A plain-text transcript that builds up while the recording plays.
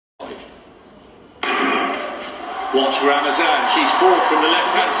Watch for Amusan. She's forward from the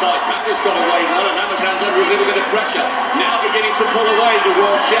left-hand side. Tappy's got away well, and Amusan's under a little bit of pressure. Now beginning to pull away the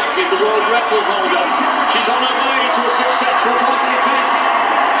world champion, the world record holder. She's on her way to a successful title defence.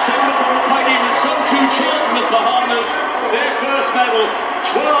 Symbols on the podium and some too Charlton of Bahamas. Their first medal,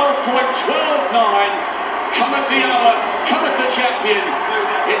 12.129. Cometh the hour, cometh the champion.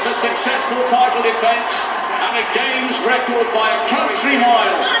 It's a successful title defence and a games record by a country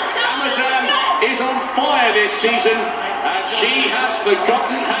mile. Amusan is on fire this season and she has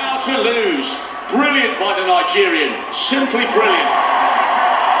forgotten how to lose. Brilliant by the Nigerian, simply brilliant.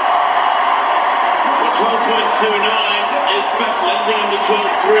 The 12.29 is special, anything under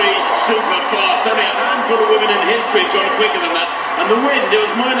 12.3, super fast. Only a handful of women in history have gone quicker than that. And the wind, it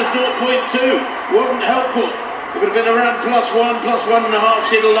was minus 0.2, wasn't helpful. It would have been around +1, +1.5.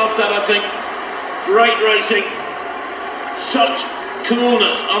 She'd have loved that, I think. Great racing. Such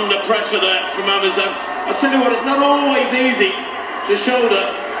coolness under pressure there from Amusan. I'll tell you what, it's not always easy to shoulder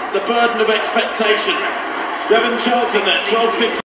the burden of expectation. Devon Charlton there, 12.50.